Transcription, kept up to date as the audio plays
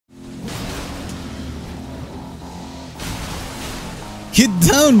Get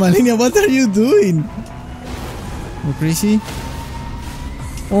down, Malenia, what are you doing? Go crazy.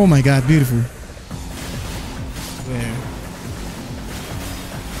 Oh my god, beautiful. Where?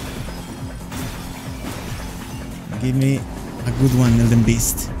 Give me a good one, Elden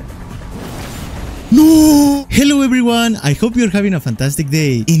Beast. No! Hello everyone, I hope you're having a fantastic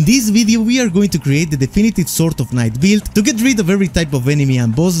day. In this video we are going to create the definitive Sword of Night build to get rid of every type of enemy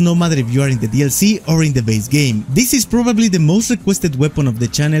and boss, no matter if you are in the DLC or in the base game. This is probably the most requested weapon of the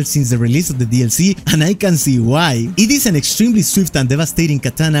channel since the release of the DLC, and I can see why. It is an extremely swift and devastating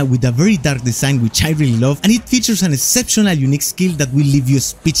katana with a very dark design which I really love, and it features an exceptional unique skill that will leave you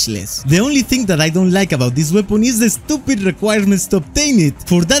speechless. The only thing that I don't like about this weapon is the stupid requirements to obtain it.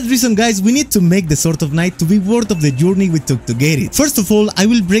 For that reason guys, we need to make the Sword of Night to be worth of the journey we took to get it. First of all, I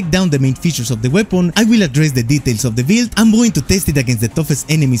will break down the main features of the weapon, I will address the details of the build, I'm going to test it against the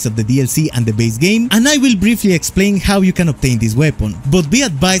toughest enemies of the DLC and the base game, and I will briefly explain how you can obtain this weapon. But be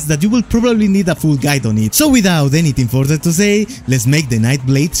advised that you will probably need a full guide on it. So without anything further to say, let's make the Night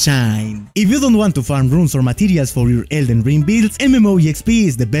Blade shine. If you don't want to farm runes or materials for your Elden Ring builds, MMOEXP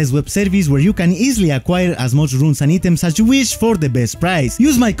is the best web service where you can easily acquire as much runes and items as you wish for the best price.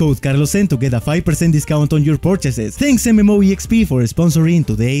 Use my code CarlosN to get a 5% discount on your purchases. Thanks MMOEXP for sponsoring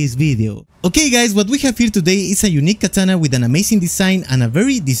today's video. Okay guys, what we have here today is a unique katana with an amazing design and a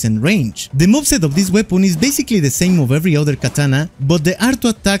very decent range. The moveset of this weapon is basically the same of every other katana, but the R2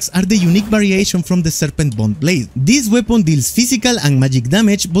 attacks are the unique variation from the Serpent Bond blade. This weapon deals physical and magic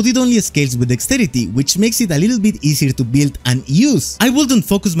damage, but it only scales with dexterity, which makes it a little bit easier to build and use. I wouldn't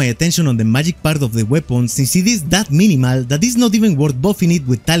focus my attention on the magic part of the weapon since it is that minimal that it's not even worth buffing it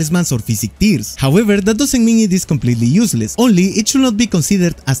with talismans or physic tiers. However, that doesn't mean it is completely useless, only it should not be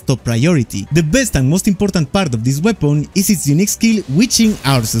considered as top priority. The best and most important part of this weapon is its unique skill, Witching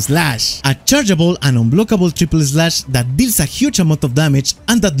Hour's Slash, a chargeable and unblockable triple slash that deals a huge amount of damage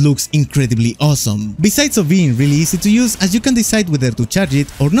and that looks incredibly awesome. Besides of being really easy to use, as you can decide whether to charge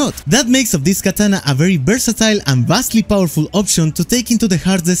it or not. That makes of this katana a very versatile and vastly powerful option to take into the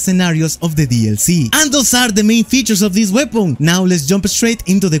hardest scenarios of the DLC. And those are the main features of this weapon. Now let's jump straight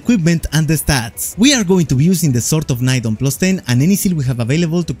into the equipment and the stats. We are going to be using the Sword of Night on +10 and any seal we have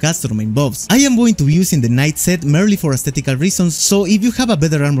available to cast or main buffs. I am going to be using the Night set merely for aesthetical reasons, so if you have a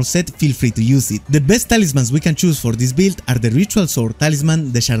better armor set, feel free to use it. The best talismans we can choose for this build are the Ritual Sword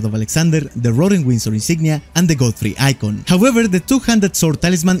Talisman, the Shard of Alexander, the Roaring Windsor Insignia, and the Godfrey Icon. However, the Two-Handed Sword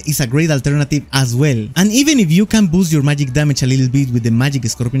Talisman is a great alternative as well. And even if you can boost your magic damage a little bit with the Magic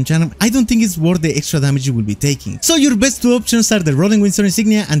Scorpion Charm, I don't think it's worth the extra damage you will be taking. So your best two options are the Roaring Windsor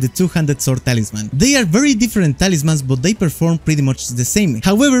Insignia and the Two-Handed Sword Talisman. They are very different talismans, but they perform pretty much the same.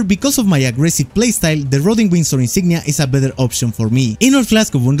 However, because of my aggressive playstyle, the Roaring Windsor Insignia is a better option for me. In our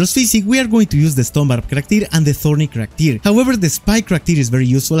Flask of Wondrous Physic, we are going to use the Stonebarb character and the Thorny character. However, the Spike character is very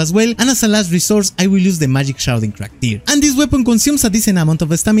useful as well, and as a last resource, I will use the Magic Shrouding character. And this weapon consumes a decent amount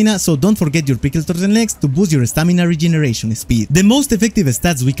of stamina, so don't forget your pickled turtlenecks to boost your stamina regeneration speed. The most effective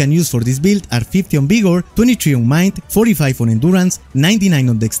stats we can use for this build are 50 on Vigor, 23 on Might, 45 on Endurance, 99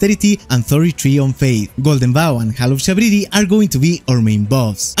 on Dexterity, and 33 on Faith. Golden Vow and Hall of Shabriri are going to be our main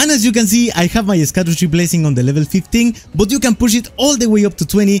buffs. And as you can see, I have my Scadutree Blazing on the level 15, but you can push it all the way up to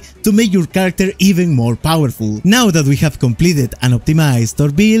 20 to make your character even more powerful. Now that we have completed and optimized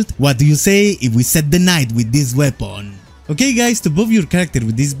our build, what do you say if we set the night with this weapon? Okay guys, to buff your character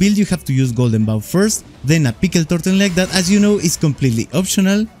with this build you have to use Golden Bow first, then a Pickled Turtleneck that as you know is completely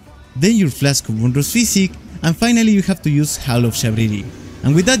optional, then your Flask of Wondrous Physic, and finally you have to use Howl of Shabriri.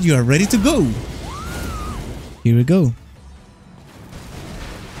 And with that you are ready to go! Here we go.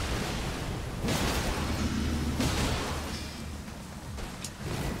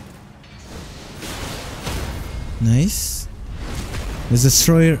 Nice. Let's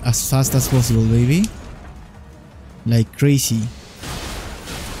destroy her as fast as possible, baby. Like crazy.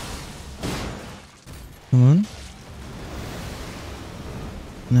 Come on.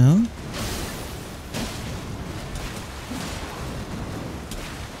 Now.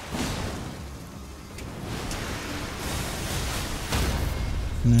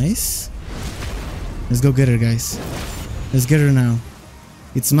 Nice. Let's go get her, guys. Let's get her now.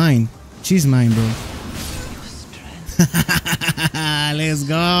 It's mine. She's mine, bro. Let's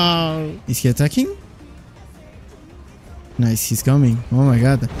go. Is he attacking? Nice, he's coming. Oh my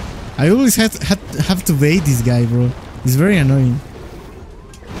god. I always have to bait this guy, bro. He's very annoying.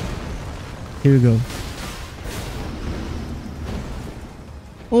 Here we go.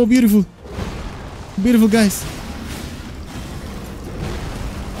 Oh, beautiful. Beautiful, guys.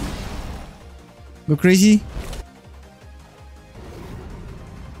 Go crazy.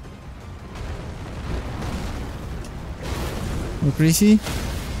 Go crazy.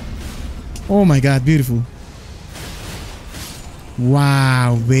 Oh my god, beautiful.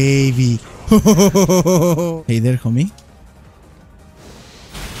 Wow, baby. Hey there, homie.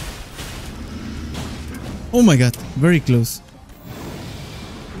 Oh my god, very close.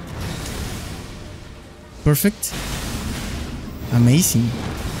 Perfect. Amazing.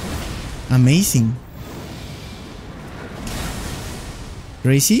 Amazing.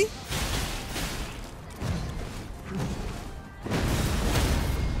 Crazy.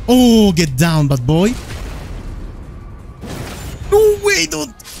 Oh, get down, bad boy. No way,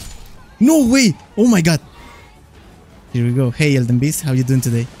 dude. No way. Oh my god. Here we go. Hey, Elden Beast, how you doing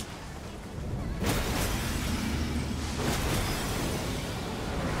today?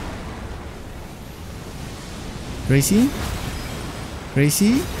 Crazy?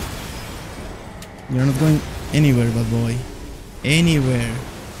 Crazy? You're not going anywhere, bad boy. Anywhere.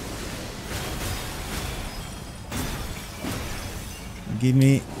 Give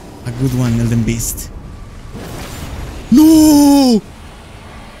me a good one, Elden Beast. No!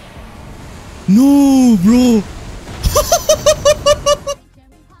 No, bro!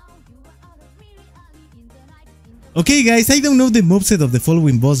 Okay guys, I don't know the moveset of the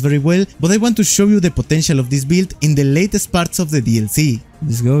following boss very well, but I want to show you the potential of this build in the latest parts of the DLC.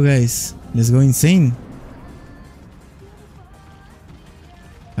 Let's go guys, let's go insane.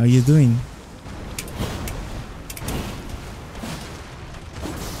 How you doing?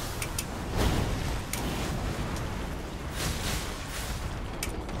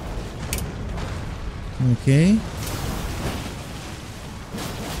 Okay.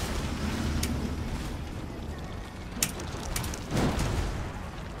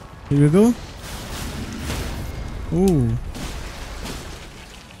 Here we go. Ooh.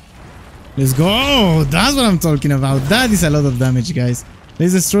 Let's go. That's what I'm talking about. That is a lot of damage, guys.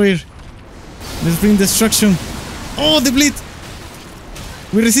 Let's destroy her. Let's bring destruction. Oh, the bleed.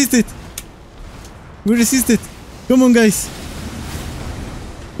 We resist it. We resist it. Come on, guys.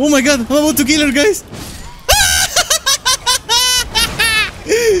 Oh my god. I'm about to kill her, guys.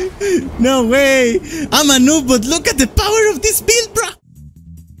 No way. I'm a noob, but look at the power of this build, bro.